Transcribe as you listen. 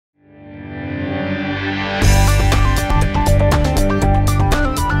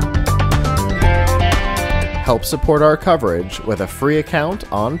Help support our coverage with a free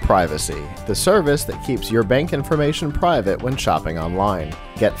account on Privacy, the service that keeps your bank information private when shopping online.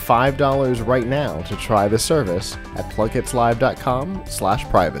 Get $5 right now to try the service at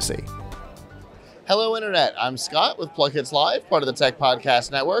plughitzlive.com/privacy. Hello, Internet. I'm Scott with PLUGHITZ Live, part of the Tech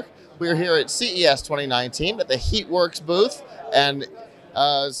Podcast Network. We're here at CES 2019 at the Heatworks booth and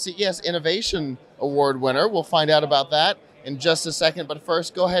CES Innovation Award winner. We'll find out about that in just a second, but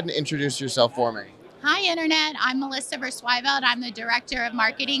first, go ahead and introduce yourself for me. Hi, Internet. I'm Melissa Versweiveld. I'm the Director of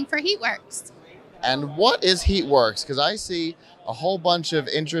Marketing for Heatworks. And what is Heatworks? Because I see a whole bunch of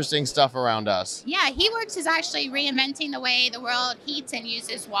interesting stuff around us. Yeah, Heatworks is actually reinventing the way the world heats and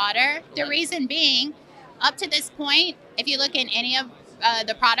uses water. The reason being, up to this point, if you look in any of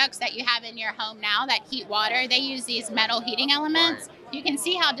the products that you have in your home now that heat water, they use these metal heating elements. Right. You can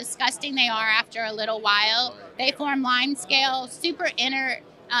see how disgusting they are after a little while. Right. They form line scale,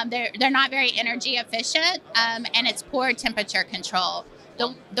 they're not very energy efficient, and it's poor temperature control.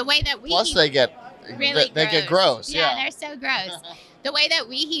 The way that we plus they get gross. Yeah, they're so gross. The way that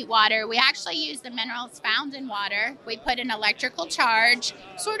we heat water, we actually use the minerals found in water. We put an electrical charge,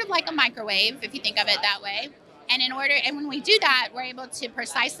 sort of like a microwave, if you think of it that way. And when we do that, we're able to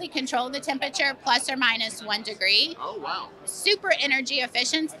precisely control the temperature plus or minus 1 degree. Oh, wow. Super energy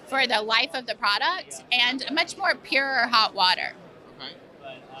efficient for the life of the product and much more pure hot water. Okay.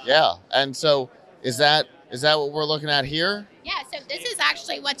 Yeah. And so is that what we're looking at here? Yeah, so this is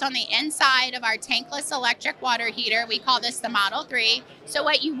actually what's on the inside of our tankless electric water heater. We call this the Model 3. So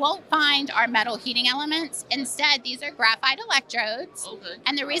what you won't find are metal heating elements. Instead, these are graphite electrodes. Okay.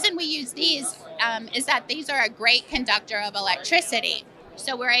 And the reason we use these is that these are a great conductor of electricity.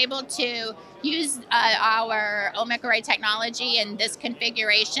 So we're able to use our ohmic array technology in this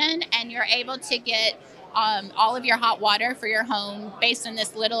configuration, and you're able to get all of your hot water for your home based on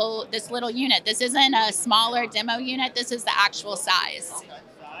this little unit. This isn't a smaller demo unit. This is the actual size.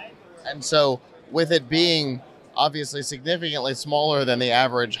 Okay. And so with it being obviously significantly smaller than the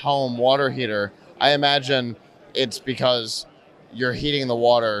average home water heater, I imagine it's because you're heating the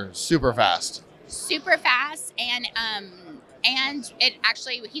water super fast. Super fast, and it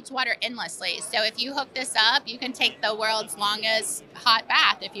actually heats water endlessly. So if you hook this up, you can take the world's longest hot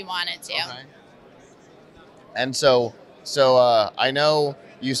bath if you wanted to. Okay. And so I know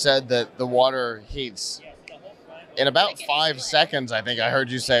you said that the water heats in about 5 seconds, I think I heard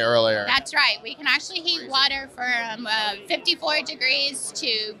you say earlier. That's right. We can actually heat water from 54 degrees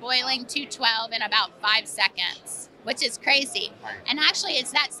to boiling 212 in about 5 seconds, which is crazy. And actually,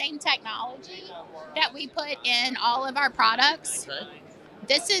 it's that same technology that we put in all of our products. Okay.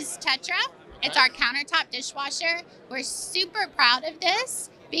 This is Tetra. It's our countertop dishwasher. We're super proud of this,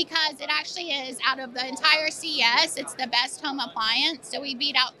 because it actually is, out of the entire CES, it's the best home appliance. So we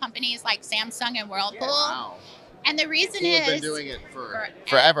beat out companies like Samsung and Whirlpool. Wow. And the reason We've is... been doing it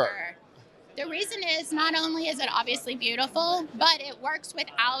forever. The reason is not only is it obviously beautiful, but it works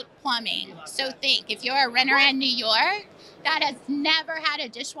without plumbing. So think, if you're a renter in New York that has never had a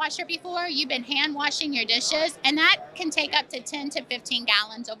dishwasher before, you've been hand washing your dishes, and that can take up to 10 to 15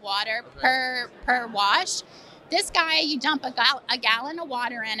 gallons of water per wash. This guy, you dump a gallon of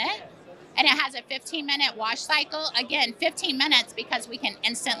water in it, and it has a 15-minute wash cycle. Again, 15 minutes because we can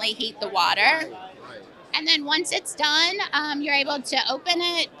instantly heat the water. Right. And then once it's done, you're able to open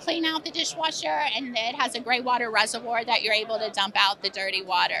it, clean out the dishwasher, and it has a gray water reservoir that you're able to dump out the dirty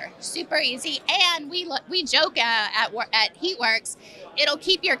water. Super easy. And we joke at Heatworks, it'll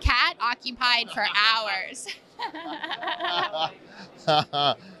keep your cat occupied for hours.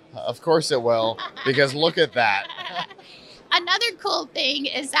 Of course it will, because look at that. Another cool thing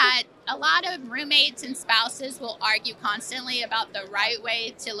is that a lot of roommates and spouses will argue constantly about the right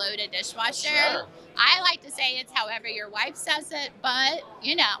way to load a dishwasher. Sure. I like to say it's however your wife says it, but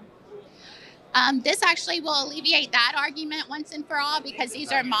this actually will alleviate that argument once and for all, because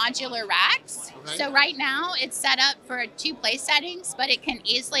these are modular racks. Okay. So right now it's set up for 2 place settings, but it can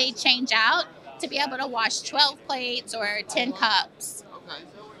easily change out to be able to wash 12 plates or 10 cups. Okay.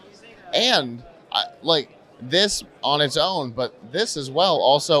 And like this on its own, but this as well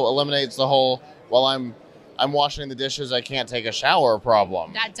also eliminates the whole, well, I'm washing the dishes, I can't take a shower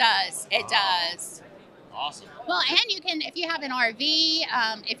problem. That does. It does. Awesome. Well, and you can, if you have an RV,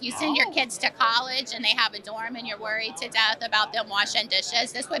 if you send your kids to college and they have a dorm and you're worried to death about them washing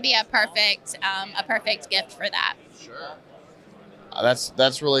dishes, this would be a perfect gift for that. Sure.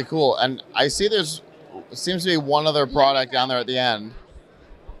 That's really cool. And I see seems to be one other product down there at the end.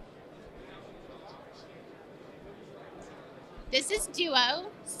 This is Duo.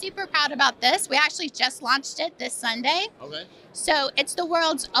 Super proud about this. We actually just launched it this Sunday. Okay. So it's the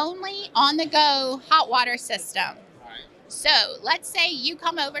world's only on-the-go hot water system. All right. So let's say you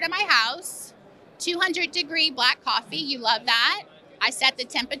come over to my house, 200-degree black coffee. You love that. I set the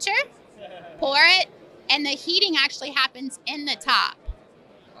temperature, pour it, and the heating actually happens in the top.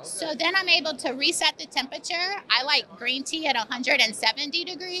 Okay. So then I'm able to reset the temperature. I like green tea at 170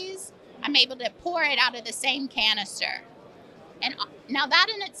 degrees. I'm able to pour it out of the same canister. And now that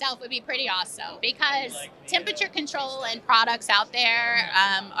in itself would be pretty awesome because temperature control and products out there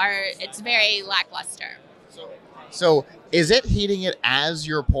it's very lackluster. So is it heating it as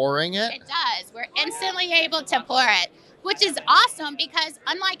you're pouring it? It does. We're instantly able to pour it, which is awesome because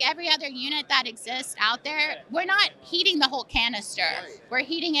unlike every other unit that exists out there, we're not heating the whole canister. We're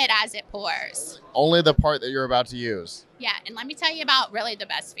heating it as it pours. Only the part that you're about to use. Yeah, and let me tell you about really the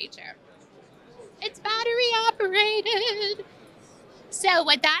best feature. It's battery operated. So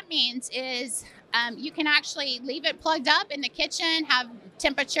what that means is you can actually leave it plugged up in the kitchen, have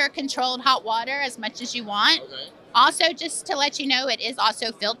temperature controlled hot water as much as you want. Okay. Also, just to let you know, it is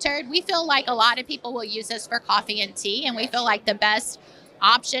also filtered. We feel like a lot of people will use this for coffee and tea, and we feel like the best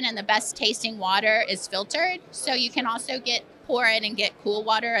option and the best tasting water is filtered. So you can also pour it and get cool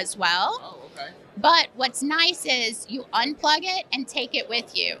water as well. Oh, okay. But what's nice is you unplug it and take it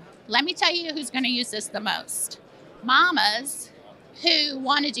with you. Let me tell you who's going to use this the most. Mamas who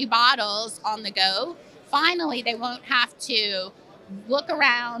want to do bottles on the go. Finally, they won't have to look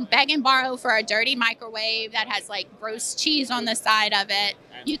around, beg and borrow for a dirty microwave that has like gross cheese on the side of it.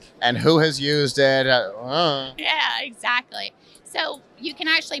 And who has used it? Yeah, exactly. So you can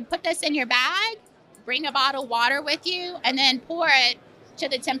actually put this in your bag, bring a bottle of water with you, and then pour it to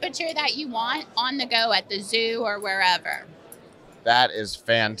the temperature that you want on the go at the zoo or wherever. That is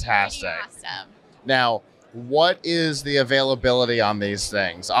fantastic. Pretty awesome. Now, what is the availability on these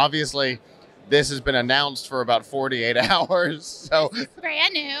things? Obviously, this has been announced for about 48 hours. So it's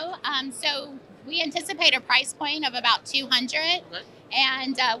brand new. So we anticipate a price point of about $200,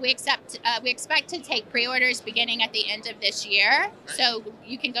 and we expect to take pre-orders beginning at the end of this year. So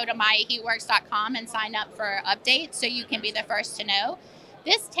you can go to myheatworks.com and sign up for updates, so you can be the first to know.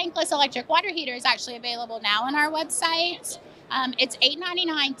 This tankless electric water heater is actually available now on our website. It's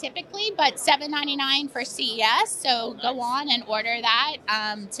 $8.99 typically, but $7.99 for CES. So go on and order that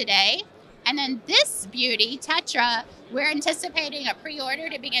today. And then this beauty, Tetra, we're anticipating a pre-order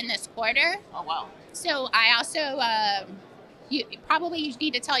to begin this quarter. Oh, wow. So I also, you probably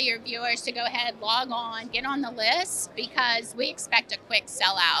need to tell your viewers to go ahead, log on, get on the list, because we expect a quick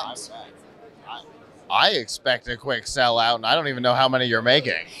sellout. I expect a quick sellout, and I don't even know how many you're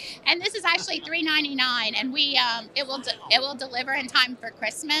making. And this is actually $3.99, and it will deliver in time for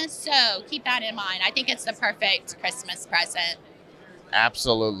Christmas. So keep that in mind. I think it's the perfect Christmas present.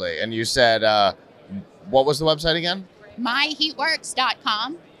 Absolutely. And you said, what was the website again?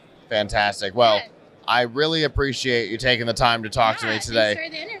 myheatworks.com. Fantastic. Well, I really appreciate you taking the time to talk to me today.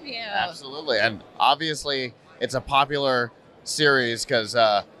 Thanks for the interview. Absolutely. And obviously, it's a popular series because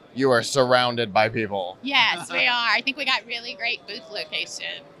you are surrounded by people. Yes, we are. I think we got really great booth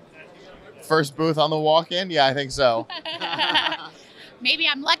location. First booth on the walk-in? Yeah, I think so. Maybe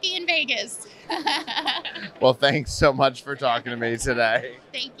I'm lucky in Vegas. Well, thanks so much for talking to me today.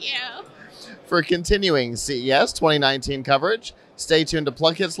 Thank you. For continuing CES 2019 coverage, stay tuned to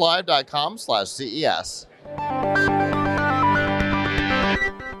plughitzlive.com/CES.